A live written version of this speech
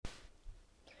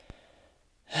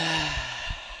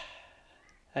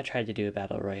I tried to do a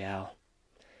battle royale.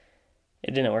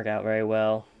 It didn't work out very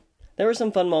well. There were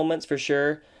some fun moments for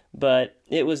sure, but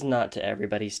it was not to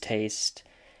everybody's taste.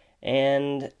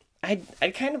 And I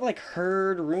kind of like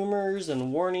heard rumors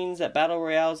and warnings that battle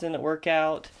royales didn't work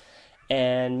out.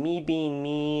 And me being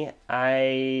me,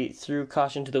 I threw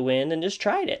caution to the wind and just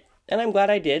tried it. And I'm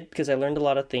glad I did because I learned a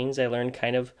lot of things. I learned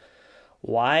kind of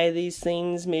why these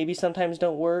things maybe sometimes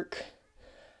don't work.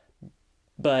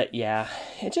 But yeah,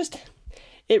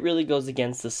 it really goes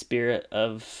against the spirit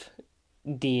of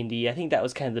D&D. I think that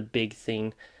was kind of the big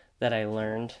thing that I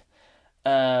learned.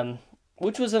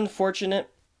 Which was unfortunate.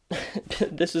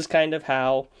 This is kind of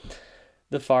how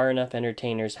the Far Enough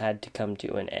Entertainers had to come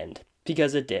to an end.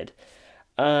 Because it did.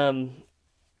 As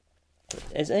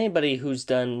anybody who's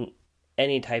done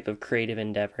any type of creative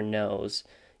endeavor knows,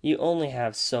 you only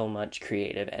have so much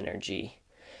creative energy.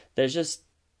 There's just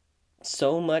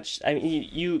so much. I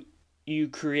mean, you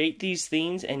create these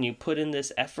things and you put in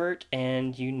this effort,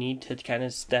 and you need to kind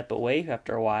of step away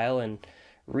after a while and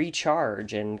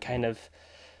recharge and kind of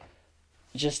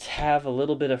just have a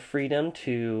little bit of freedom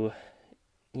to,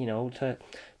 to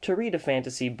read a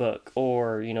fantasy book,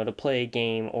 or, to play a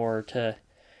game, or to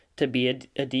be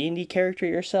a D&D character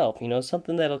yourself,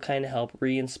 something that'll kind of help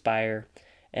re-inspire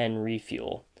and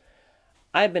refuel.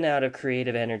 I've been out of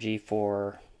creative energy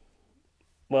for,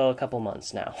 a couple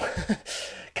months now.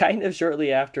 Kind of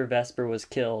shortly after Vesper was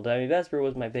killed. I mean, Vesper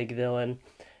was my big villain,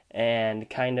 and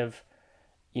kind of,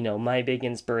 my big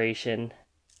inspiration,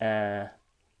 and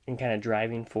kind of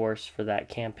driving force for that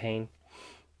campaign.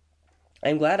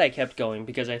 I'm glad I kept going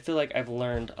because I feel like I've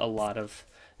learned a lot of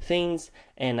things,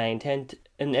 and I intend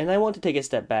and I want to take a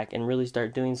step back and really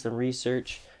start doing some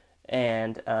research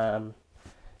and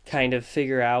kind of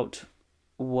figure out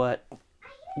what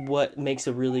makes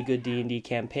a really good D&D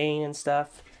campaign and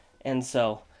stuff. And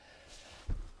so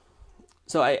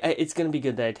I it's going to be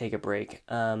good that I take a break.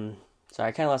 Sorry,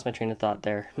 I kind of lost my train of thought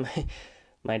there.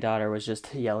 My daughter was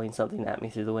just yelling something at me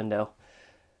through the window.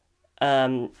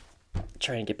 Trying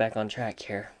to get back on track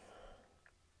here.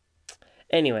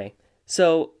 Anyway,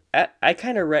 so I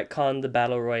kind of retconned the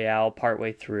Battle Royale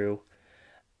partway through,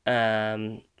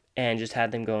 and just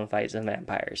had them go and fight some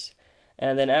vampires.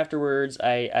 And then afterwards,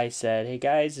 I said, hey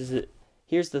guys,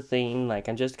 here's the thing, like,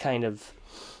 I'm just kind of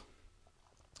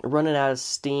running out of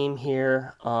steam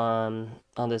here on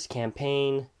this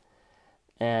campaign,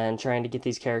 and trying to get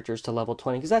these characters to level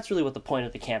 20, because that's really what the point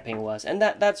of the campaign was. And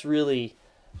that's really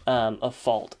a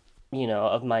fault,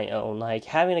 of my own. Like,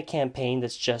 having a campaign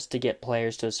that's just to get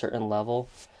players to a certain level,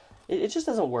 it just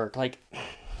doesn't work. Like,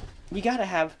 you gotta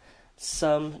have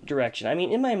some direction. I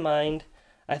mean, in my mind,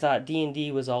 I thought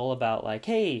D&D was all about, like,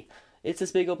 hey, it's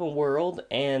this big open world,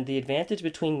 and the advantage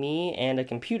between me and a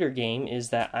computer game is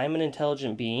that I'm an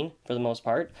intelligent being, for the most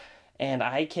part, and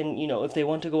I can, if they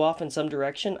want to go off in some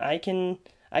direction, I can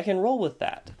roll with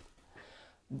that.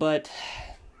 But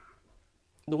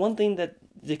the one thing that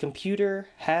the computer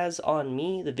has on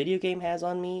me, the video game has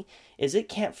on me, is it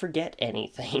can't forget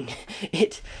anything.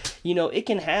 It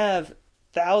can have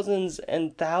thousands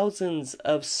and thousands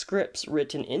of scripts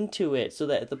written into it so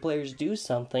that if the players do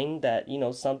something, that,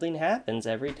 something happens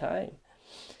every time.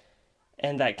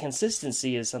 And that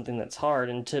consistency is something that's hard,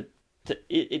 and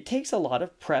it takes a lot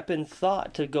of prep and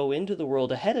thought to go into the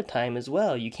world ahead of time as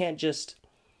well. You can't just,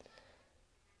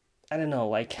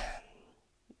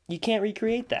 you can't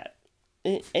recreate that.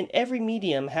 And every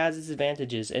medium has its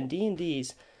advantages, and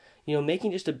D&D's,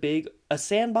 making just a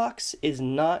sandbox is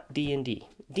not D&D.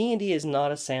 D&D is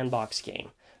not a sandbox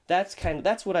game. That's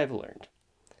what I've learned.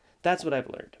 That's what I've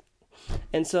learned.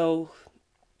 And so,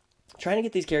 trying to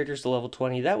get these characters to level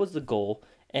 20, that was the goal,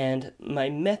 and my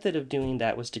method of doing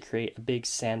that was to create a big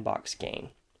sandbox game.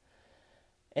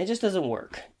 It just doesn't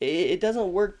work. It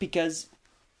doesn't work because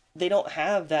they don't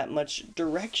have that much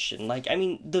direction. Like, I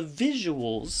mean, the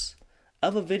visuals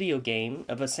of a video game,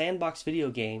 of a sandbox video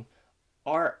game,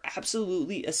 are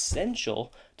absolutely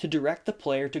essential to direct the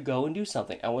player to go and do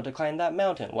something. I want to climb that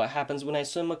mountain. What happens when I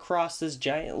swim across this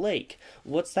giant lake?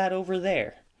 What's that over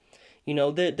there?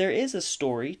 There is a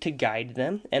story to guide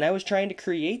them, and I was trying to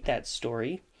create that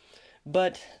story,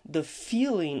 but the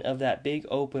feeling of that big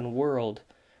open world,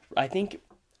 I think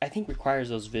requires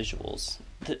those visuals.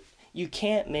 You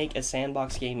can't make a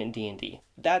sandbox game in D&D.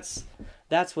 That's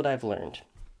what I've learned.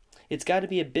 It's got to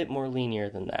be a bit more linear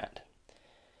than that.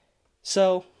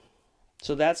 So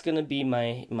that's going to be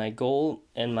my goal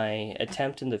and my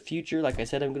attempt in the future. Like I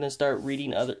said, I'm going to start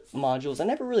reading other modules. I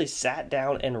never really sat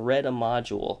down and read a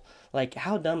module. Like,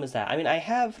 how dumb is that? I mean, I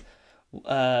have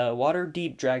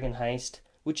Waterdeep Dragon Heist,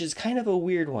 which is kind of a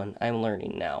weird one I'm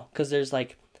learning now. Because there's,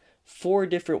 like, 4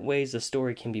 different ways the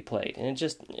story can be played, and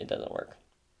it doesn't work.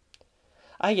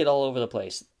 I get all over the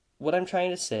place. What I'm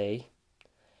trying to say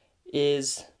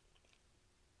is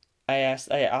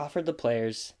I offered the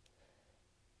players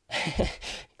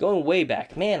going way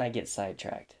back. Man, I get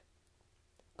sidetracked.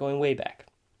 Going way back.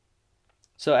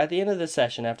 So at the end of the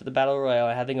session, after the Battle Royale,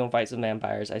 I had to go and fight some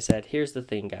vampires. I said, here's the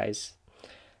thing, guys.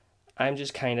 I'm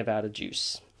just kind of out of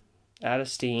juice. Out of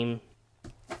steam.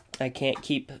 I can't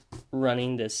keep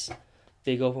running this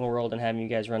big open world and having you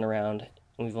guys run around.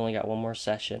 We've only got one more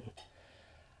session.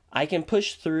 I can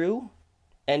push through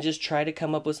and just try to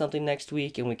come up with something next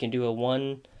week, and we can do a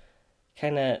one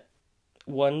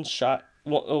shot,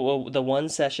 the one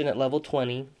session at level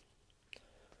 20.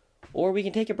 Or we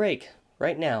can take a break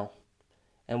right now,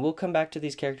 and we'll come back to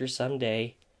these characters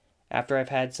someday after I've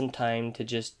had some time to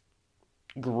just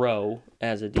grow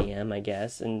as a DM, I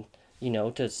guess, and,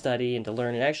 to study and to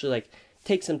learn and actually,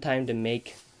 take some time to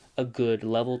make a good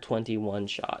level 21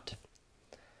 shot.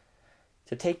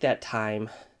 To take that time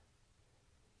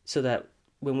so that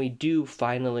when we do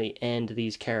finally end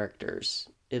these characters,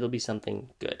 it'll be something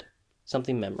good,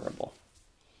 something memorable.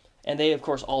 And they, of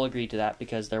course, all agreed to that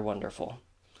because they're wonderful.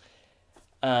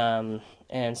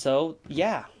 And so,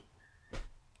 yeah.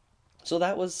 So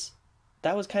that was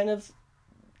kind of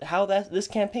how this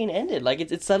campaign ended.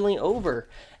 It's suddenly over.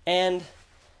 And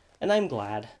I'm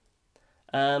glad.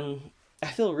 I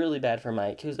feel really bad for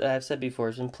Mike, who I've said before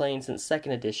has been playing since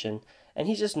 2nd edition, and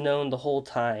he's just known the whole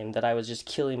time that I was just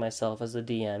killing myself as a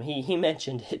DM. He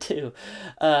mentioned it too.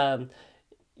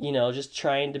 Just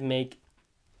trying to make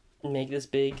this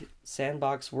big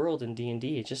sandbox world in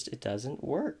D&D. It doesn't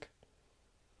work.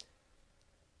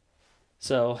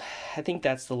 So, I think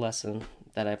that's the lesson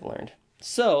that I've learned.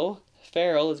 So,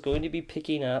 Feral is going to be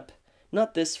picking up,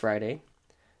 not this Friday,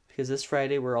 because this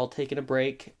Friday we're all taking a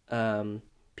break.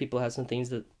 People have some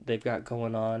things that they've got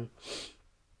going on.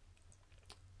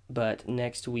 But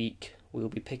next week, we'll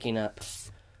be picking up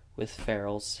with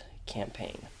Feral's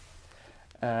campaign.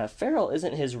 Feral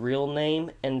isn't his real name,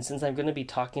 and since I'm going to be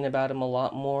talking about him a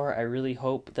lot more, I really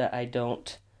hope that I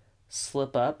don't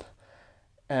slip up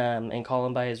and call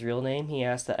him by his real name. He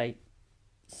asked that I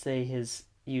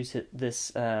use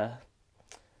this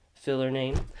filler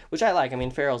name, which I like. I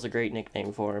mean, Feral's a great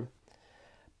nickname for him.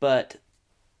 But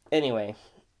anyway,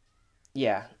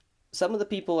 yeah, some of the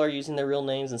people are using their real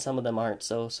names and some of them aren't,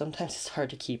 so sometimes it's hard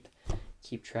to keep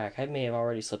track. I may have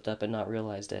already slipped up and not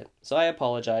realized it. So I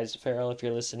apologize, Feral, if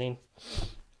you're listening.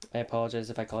 I apologize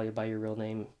if I call you by your real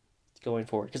name going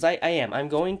forward, because I am. I'm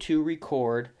going to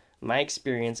record my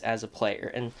experience as a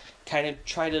player and kind of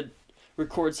try to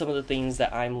record some of the things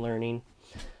that I'm learning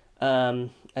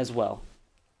as well.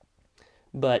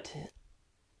 But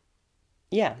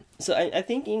yeah, so I'm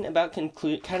thinking about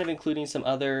including some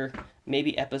other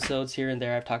maybe episodes here and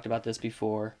there. I've talked about this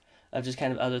before, of just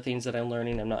kind of other things that I'm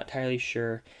learning. I'm not entirely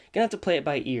sure. Gonna have to play it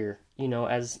by ear,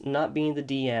 as not being the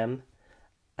DM.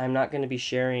 I'm not going to be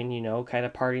sharing, kind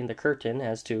of parting the curtain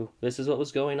as to this is what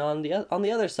was going on the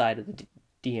other side of the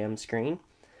DM screen,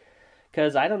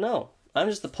 because I don't know. I'm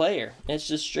just the player. It's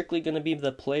just strictly going to be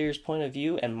the player's point of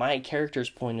view and my character's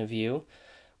point of view,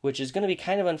 which is going to be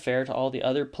kind of unfair to all the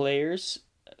other players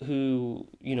who,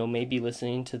 may be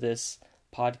listening to this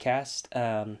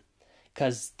podcast,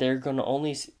 because they're going to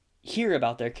only hear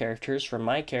about their characters from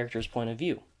my character's point of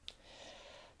view.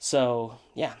 So,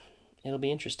 yeah, it'll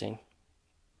be interesting.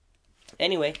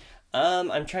 Anyway,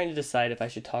 I'm trying to decide if I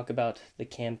should talk about the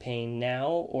campaign now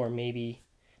or maybe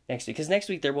next week, because next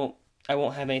week I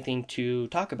won't have anything to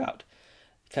talk about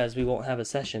because we won't have a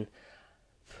session.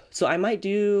 So I might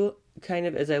do, kind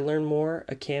of as I learn more,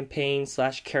 a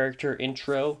campaign/character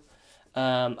intro.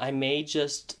 I may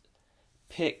just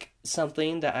pick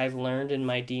something that I've learned in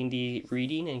my D&D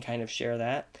reading and kind of share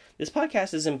that. This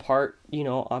podcast is in part,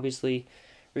 obviously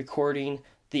recording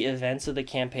the events of the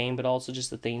campaign, but also just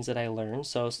the things that I learned.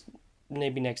 So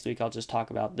maybe next week I'll just talk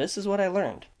about this is what I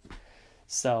learned.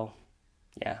 So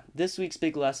yeah, this week's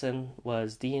big lesson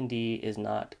was D&D is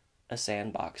not a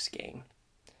sandbox game.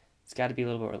 It's got to be a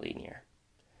little more linear.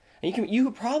 And you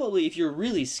could probably, if you're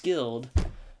really skilled,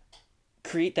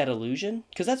 create that illusion,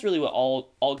 because that's really what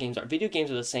all games are. Video games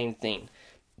are the same thing.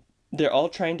 They're all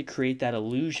trying to create that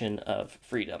illusion of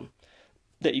freedom,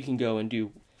 that you can go and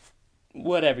do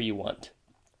whatever you want.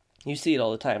 You see it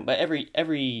all the time, but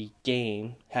every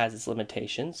game has its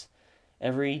limitations.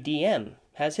 Every DM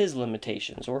has his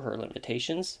limitations or her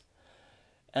limitations.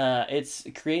 It's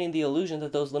creating the illusion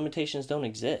that those limitations don't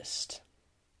exist.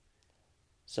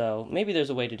 So maybe there's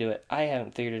a way to do it. I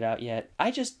haven't figured it out yet.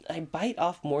 I bite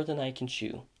off more than I can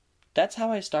chew. That's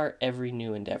how I start every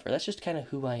new endeavor. That's just kind of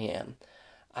who I am.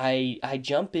 I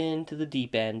jump into the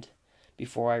deep end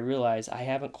before I realize I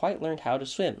haven't quite learned how to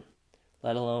swim,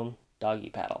 let alone doggy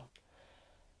paddle.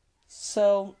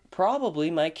 So probably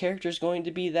my character's going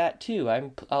to be that too.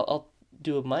 I'll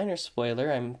do a minor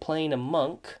spoiler. I'm playing a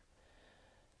monk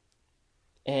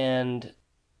and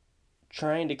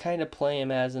trying to kind of play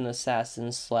him as an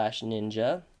assassin slash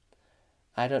ninja.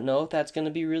 I don't know if that's going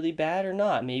to be really bad or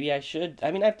not. Maybe I should.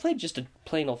 I mean, I've played just a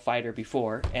plain old fighter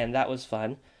before, and that was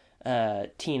fun.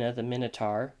 Tina, the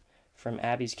Minotaur from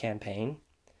Abby's campaign.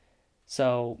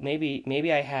 So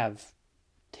maybe I have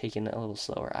taken it a little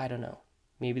slower. I don't know.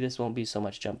 Maybe this won't be so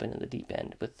much jumping in the deep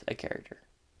end with a character,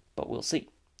 but we'll see.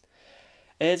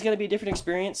 It's going to be a different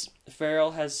experience.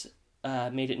 Farrell has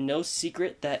made it no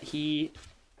secret that he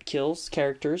kills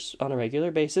characters on a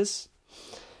regular basis.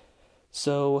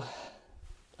 So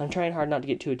I'm trying hard not to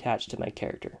get too attached to my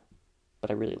character,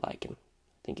 but I really like him.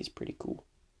 I think he's pretty cool.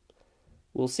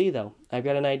 We'll see, though. I've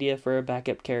got an idea for a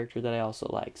backup character that I also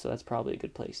like, so that's probably a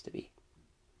good place to be.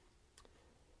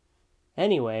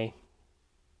 Anyway,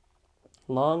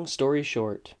 long story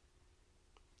short,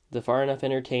 the Far Enough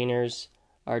Entertainers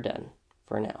are done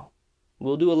for now.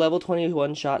 We'll do a level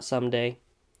 21 shot someday,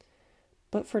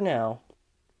 but for now,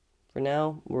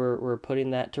 we're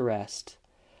putting that to rest.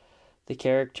 The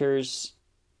characters,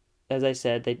 as I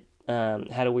said, they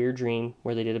had a weird dream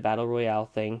where they did a battle royale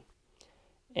thing,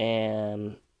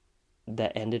 and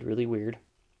that ended really weird.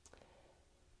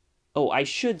 Oh, I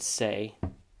should say,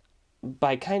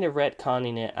 by kind of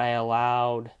retconning it, I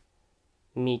allowed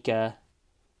Mika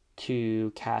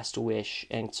to cast Wish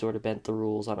and sort of bent the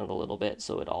rules on it a little bit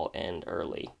so it all end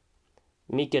early.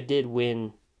 Mika did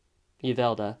win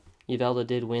Yvelda. Yvelda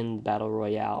did win the Battle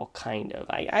Royale, kind of.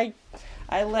 I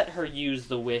let her use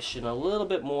the Wish in a little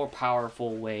bit more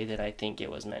powerful way than I think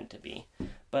it was meant to be.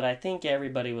 But I think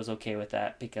everybody was okay with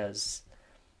that because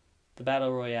the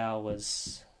Battle Royale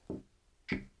was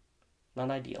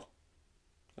not ideal.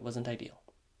 It wasn't ideal.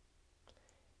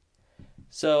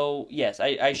 So, yes,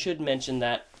 I should mention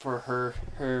that for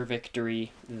her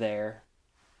victory there.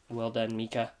 Well done,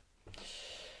 Mika.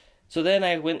 So then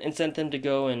I went and sent them to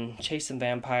go and chase some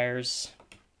vampires.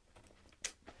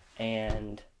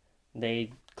 And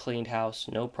they cleaned house,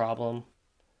 no problem.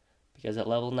 Because at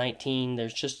level 19,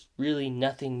 there's just really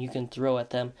nothing you can throw at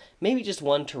them. Maybe just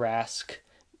one Tarrasque.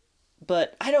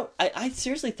 But I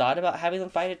seriously thought about having them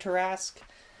fight a Tarrasque.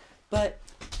 But,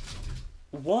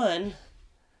 one,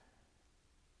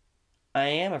 I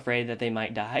am afraid that they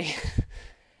might die.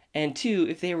 And two,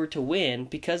 if they were to win,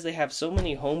 because they have so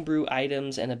many homebrew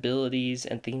items and abilities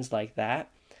and things like that,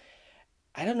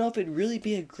 I don't know if it'd really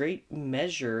be a great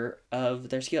measure of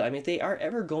their skill. I mean, if they are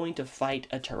ever going to fight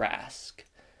a Tarrasque,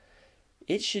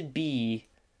 it should be,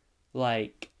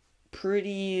 like,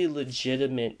 pretty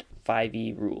legitimate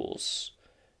 5e rules.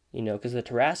 You know, because the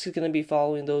Tarrasque is going to be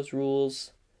following those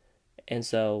rules. And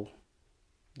so,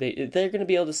 they're going to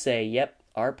be able to say, yep,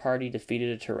 our party defeated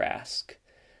a Tarrasque.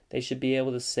 They should be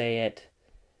able to say it,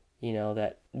 you know,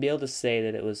 be able to say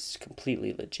that it was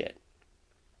completely legit.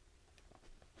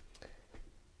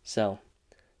 So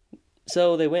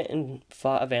they went and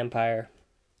fought a vampire,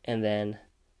 and then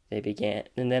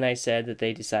I said that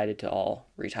they decided to all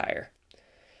retire.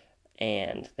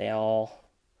 And they all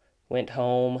went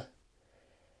home,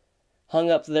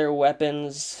 hung up their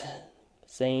weapons,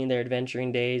 saying their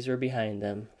adventuring days were behind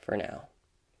them for now.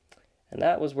 And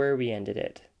that was where we ended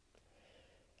it.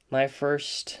 My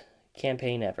first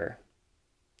campaign ever.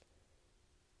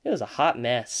 It was a hot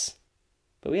mess,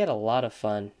 but we had a lot of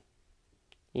fun.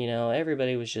 You know,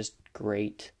 everybody was just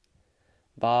great.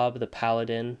 Bob the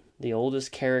Paladin, the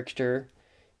oldest character,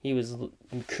 he was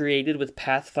created with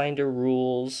Pathfinder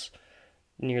rules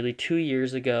nearly 2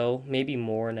 years ago, maybe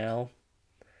more now.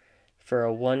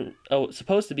 For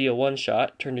supposed to be a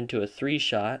one-shot, turned into a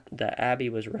 3-shot that Abby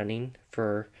was running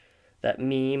that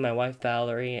me, my wife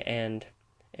Valerie, and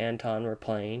Anton were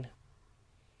playing.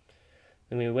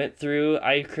 And we went through,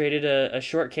 I created a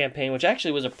short campaign, which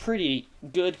actually was a pretty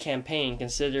good campaign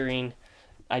considering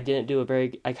I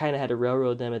kind of had to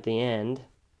railroad them at the end.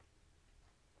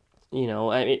 You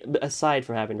know, I mean, aside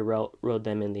from having to railroad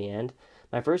them in the end,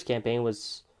 my first campaign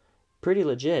was pretty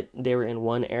legit. They were in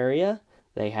one area,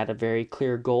 they had a very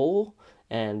clear goal,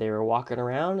 and they were walking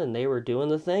around and they were doing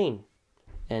the thing.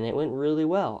 And it went really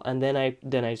well. And then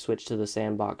I switched to the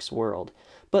sandbox world.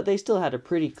 But they still had a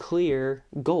pretty clear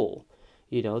goal.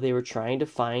 You know, they were trying to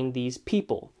find these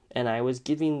people. And I was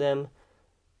giving them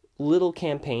little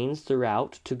campaigns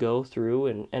throughout to go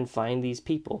through and find these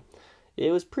people.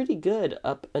 It was pretty good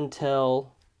up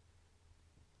until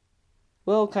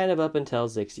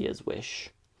Zixia's wish.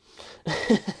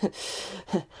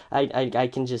 I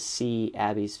can just see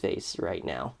Abby's face right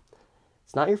now.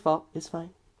 It's not your fault. It's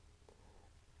fine.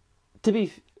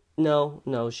 No,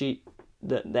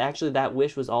 actually that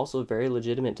wish was also very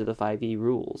legitimate to the 5e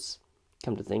rules.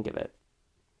 Come to think of it.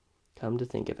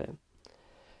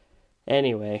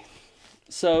 Anyway,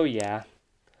 so yeah.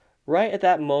 Right at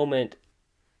that moment,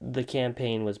 the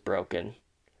campaign was broken.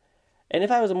 And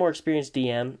if I was a more experienced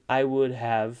DM, I would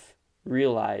have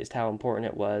realized how important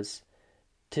it was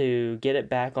to get it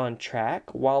back on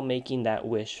track while making that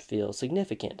wish feel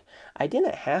significant. I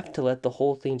didn't have to let the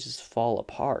whole thing just fall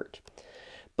apart.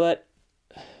 But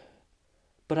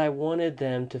I wanted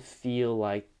them to feel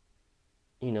like,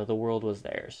 the world was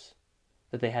theirs.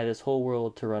 That they had this whole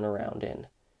world to run around in.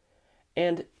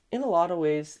 And in a lot of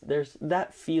ways, there's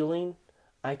that feeling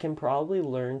I can probably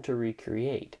learn to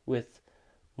recreate with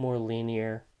more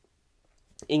linear,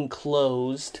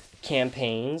 enclosed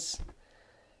campaigns.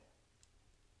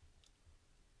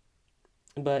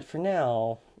 But for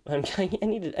now, I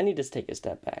need to take a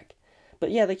step back.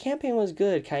 But yeah, the campaign was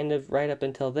good kind of right up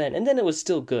until then. And then it was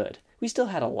still good. We still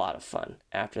had a lot of fun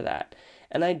after that.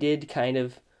 And I did kind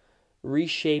of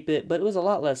reshape it, but it was a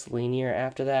lot less linear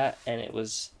after that. And it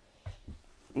was,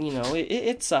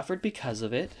 it suffered because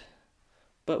of it.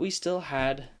 But we still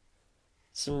had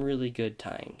some really good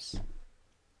times.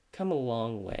 Come a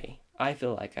long way. I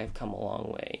feel like I've come a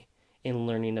long way in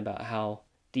learning about how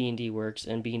D&D works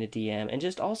and being a DM and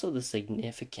just also the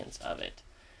significance of it.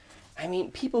 I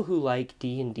mean, people who like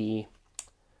D&D,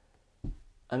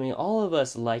 all of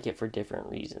us like it for different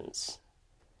reasons.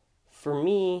 For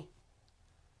me,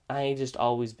 I just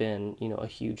always been, a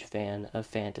huge fan of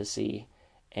fantasy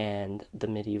and the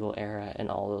medieval era and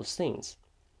all those things.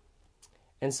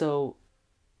 And so,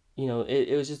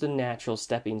 it was just a natural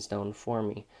stepping stone for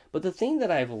me. But the thing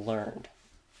that I've learned,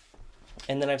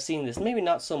 and then I've seen this, maybe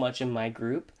not so much in my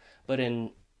group, but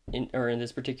in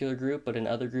this particular group, but in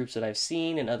other groups that I've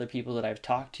seen and other people that I've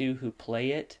talked to who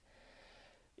play it,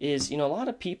 is, a lot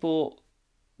of people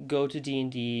go to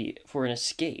D&D for an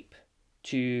escape,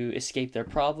 to escape their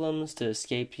problems, to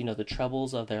escape, the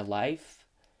troubles of their life.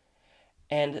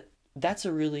 And that's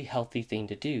a really healthy thing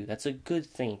to do. That's a good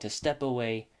thing to step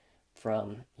away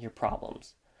from your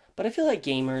problems. But I feel like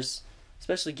gamers,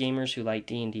 especially gamers who like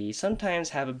D&D, sometimes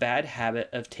have a bad habit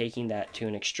of taking that to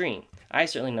an extreme. I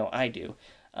certainly know I do.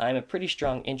 I'm a pretty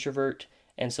strong introvert,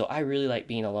 and so I really like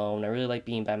being alone. I really like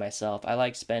being by myself. I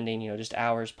like spending, just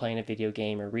hours playing a video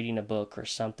game or reading a book or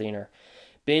something or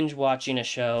binge watching a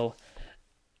show.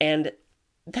 And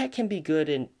that can be good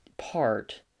in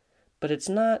part, but it's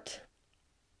not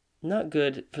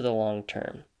good for the long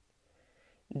term.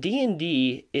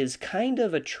 D&D is kind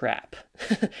of a trap,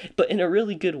 but in a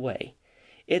really good way.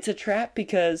 It's a trap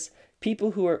because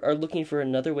people who are looking for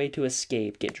another way to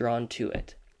escape get drawn to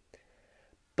it.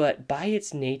 But by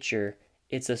its nature,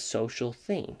 it's a social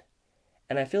thing.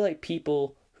 And I feel like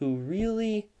people who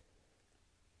really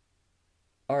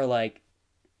are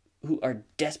who are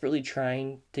desperately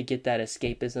trying to get that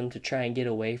escapism, to try and get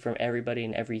away from everybody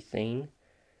and everything,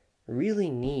 really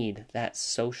need that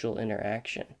social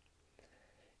interaction.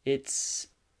 It's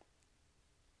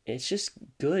just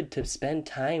good to spend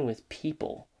time with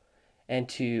people and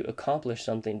to accomplish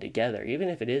something together, even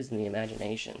if it is in the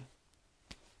imagination.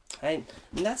 And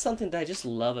that's something that I just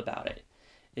love about it,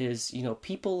 is,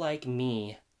 people like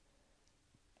me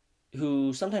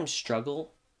who sometimes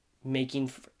struggle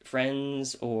making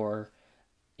friends or,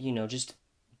 just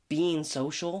being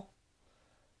social.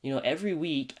 Every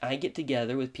week I get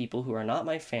together with people who are not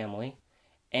my family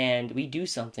and we do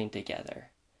something together.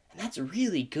 And that's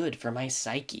really good for my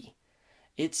psyche.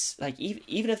 It's like,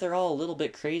 even if they're all a little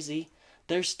bit crazy,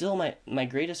 they're still my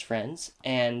greatest friends,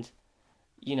 and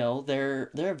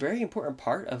they're a very important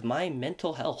part of my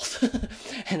mental health.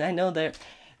 And I know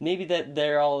maybe that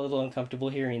they're all a little uncomfortable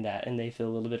hearing that, and they feel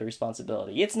a little bit of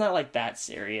responsibility. It's not like that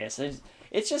serious.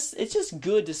 It's just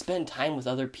good to spend time with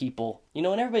other people. And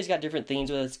everybody's got different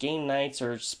things, whether it's game nights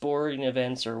or sporting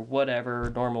events or whatever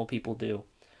normal people do.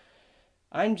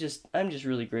 I'm just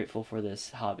really grateful for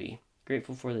this hobby.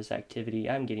 Grateful for this activity.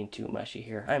 I'm getting too mushy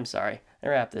here. I'm sorry. I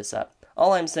wrap this up.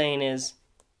 All I'm saying is,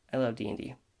 I love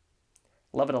D&D.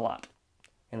 Love it a lot.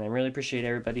 And I really appreciate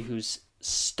everybody who's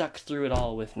stuck through it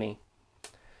all with me.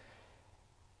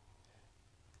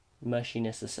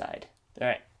 Mushiness aside.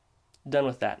 Alright. Done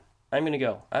with that. I'm going to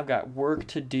go. I've got work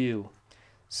to do.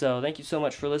 So thank you so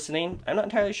much for listening. I'm not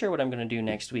entirely sure what I'm going to do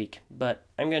next week, but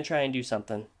I'm going to try and do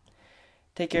something.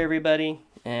 Take care, everybody,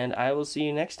 and I will see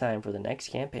you next time for the next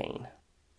campaign.